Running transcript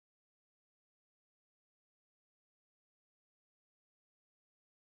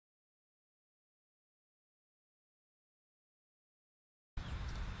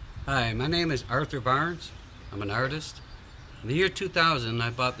Hi, my name is Arthur Barnes. I'm an artist. In the year 2000, I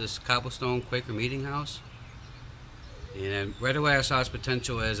bought this cobblestone Quaker Meeting House, and right away I saw its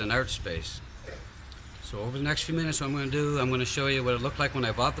potential as an art space. So over the next few minutes, what I'm going to show you what it looked like when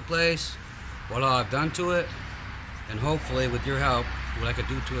I bought the place, what all I've done to it, and hopefully with your help, what I could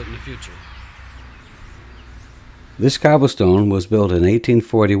do to it in the future. This cobblestone was built in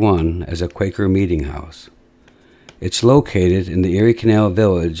 1841 as a Quaker Meeting House. It's located in the Erie Canal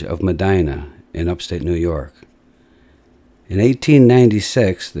village of Medina in upstate New York. In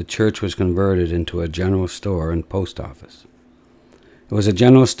 1896, the church was converted into a general store and post office. It was a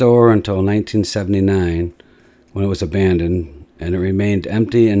general store until 1979, when it was abandoned, and it remained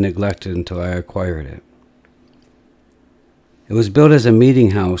empty and neglected until I acquired it. It was built as a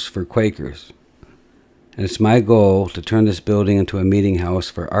meeting house for Quakers, and it's my goal to turn this building into a meeting house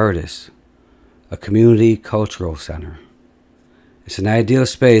for artists, a community cultural center. It's an ideal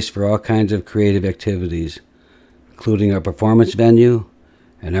space for all kinds of creative activities, including a performance venue,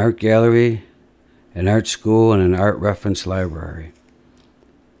 an art gallery, an art school, and an art reference library.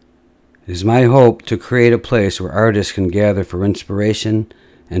 It is my hope to create a place where artists can gather for inspiration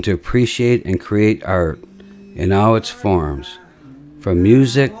and to appreciate and create art in all its forms, from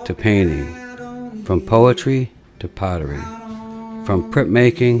music to painting, from poetry to pottery, from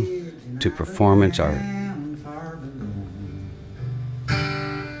printmaking to performance art.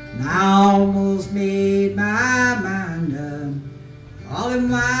 I almost made my mind up, all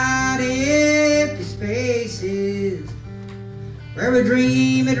in wide empty spaces, where we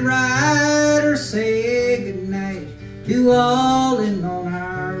dream it right or say goodnight to all and on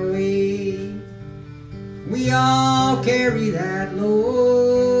our way. We all carry that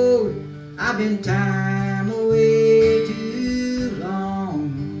load. I've been time away too long.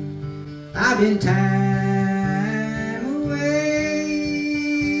 I've been time away,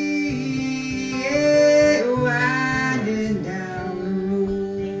 yeah, winding down the road.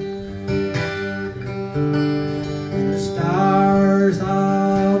 And the stars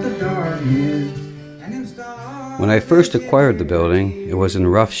of the darkness and them stars. When I first acquired the building, it was in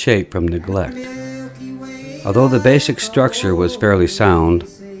rough shape from neglect. Although the basic structure was fairly sound,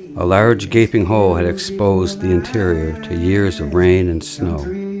 a large gaping hole had exposed the interior to years of rain and snow.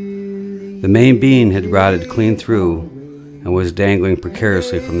 The main beam had rotted clean through and was dangling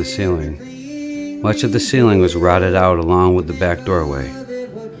precariously from the ceiling. Much of the ceiling was rotted out along with the back doorway.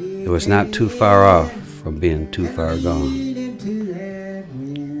 It was not too far off from being too far gone.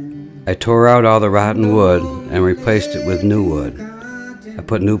 I tore out all the rotten wood and replaced it with new wood. I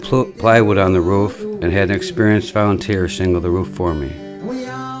put new plywood on the roof and had an experienced volunteer shingle the roof for me.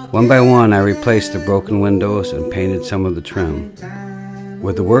 One by one, I replaced the broken windows and painted some of the trim.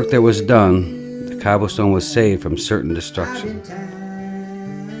 With the work that was done, the cobblestone was saved from certain destruction.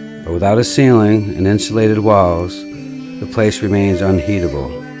 But without a ceiling and insulated walls, the place remains unheatable.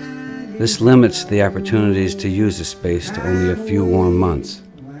 This limits the opportunities to use the space to only a few warm months.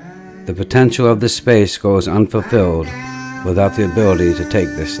 The potential of this space goes unfulfilled without the ability to take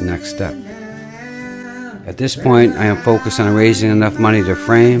this next step. At this point, I am focused on raising enough money to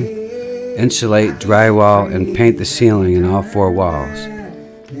frame, insulate, drywall, and paint the ceiling in all 4 walls.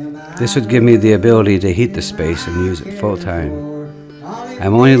 This would give me the ability to heat the space and use it full time.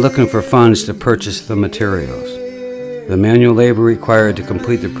 I'm only looking for funds to purchase the materials. The manual labor required to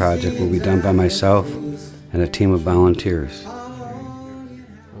complete the project will be done by myself and a team of volunteers.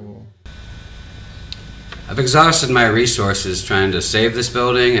 I've exhausted my resources trying to save this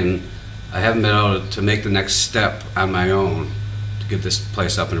building, and I haven't been able to make the next step on my own to get this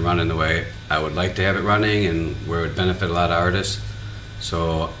place up and running the way I would like to have it running and where it would benefit a lot of artists.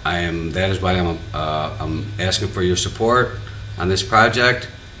 So that is why I'm asking for your support on this project.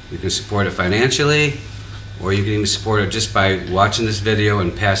 You can support it financially, or you can even support it just by watching this video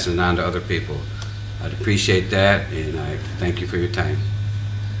and passing it on to other people. I'd appreciate that, and I thank you for your time.